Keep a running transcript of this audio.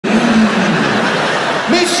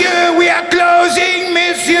Monsieur, we are closing!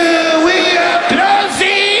 Monsieur, we are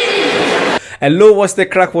closing! Hello, what's the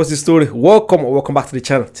crack? What's the story? Welcome back to the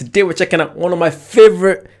channel. Today we're checking out one of my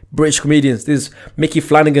favorite British comedians. This is Micky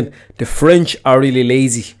Flanagan. The French are really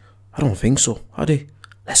lazy. I don't think so. Are they?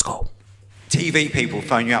 Let's go. TV people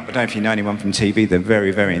phone you up. I don't know if you know anyone from TV. They're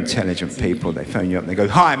very, very intelligent people. They phone you up and they go,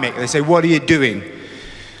 "Hi, Mick." They say, "What are you doing?"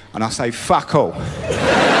 And I say, "Fuck all."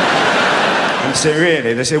 And I say,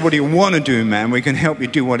 "Really?" They say, "What do you want to do, man? We can help you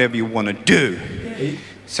do whatever you want to do."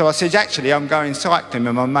 So I said, "Actually, I'm going cycling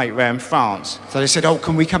with my mate around France." So they said, "Oh,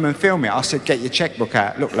 can we come and film it?" I said, "Get your checkbook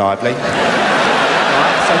out. Look lively."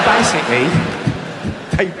 Right, so basically,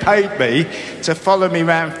 they paid me to follow me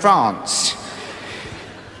around France.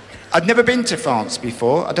 I'd never been to France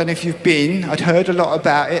before. I don't know if you've been. I'd heard a lot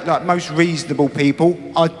about it. Like most reasonable people,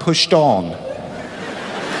 I'd pushed on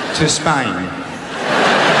to Spain.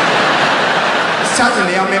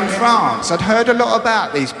 Suddenly I'm in France. I'd heard a lot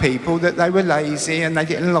about these people, that they were lazy and they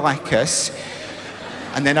didn't like us.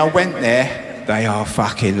 And then I went there, they are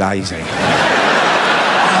fucking lazy.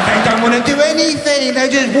 Oh, they don't want to do anything, they're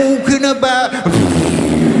just walking about.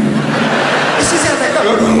 This is how they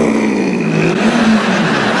go.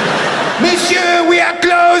 Monsieur, we are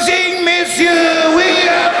closing! Monsieur, we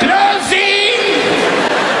are closing!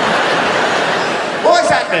 What's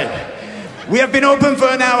happening? We have been open for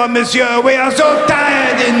an hour, monsieur. We are so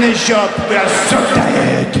tired in this shop. We are so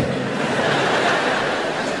tired.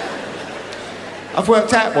 I've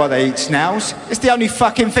worked out why they eat snails. It's the only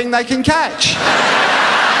fucking thing they can catch.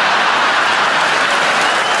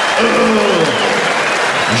 Oh,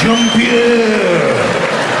 Jean-Pierre.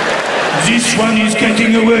 This one is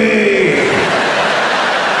getting away.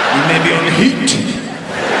 He may be on heat.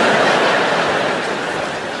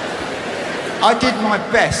 I did my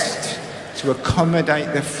best to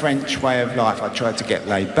accommodate the French way of life. I tried to get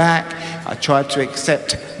laid back. I tried to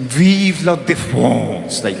accept vive la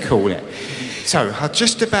différence, they call it. So I'd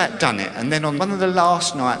just about done it. And then on one of the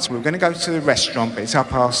last nights, we were going to go to the restaurant, but it's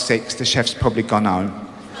 6:30. The chef's probably gone home.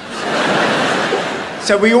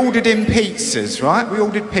 So we ordered in pizzas, right? We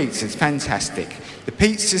ordered pizzas, fantastic. The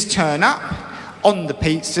pizzas turn up. On the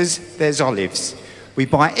pizzas, there's olives. We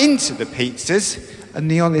bite into the pizzas, and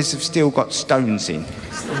the olives have still got stones in.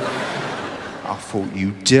 I thought,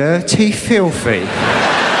 you dirty, filthy,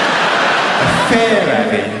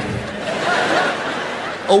 affair-having,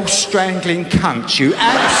 all strangling cunts, you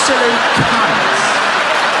absolute cunts.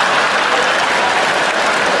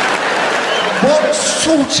 What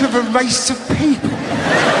sort of a race of people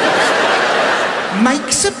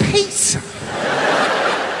makes a pizza?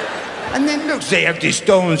 And then look, they have the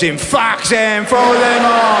stones in. Fuck them, throw them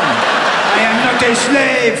on. I am not a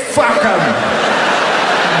slave, fuck them.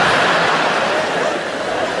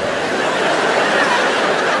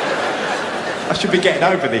 I should be getting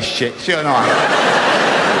over this shit, shouldn't I?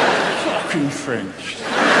 Fucking French.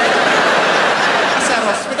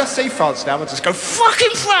 When I see France now, I just go,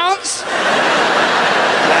 fucking France!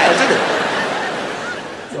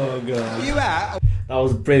 Oh god. You out? That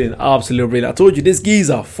was brilliant, absolutely brilliant. I told you, this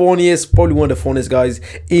geezer, funniest, probably one of the funniest guys.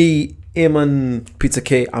 Him and Pizza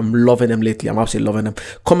K, I'm loving them lately. I'm absolutely loving them.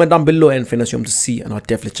 Comment down below anything else you want to see, and I'll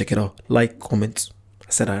definitely check it out. Like, comment. I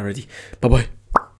said that already. Bye bye.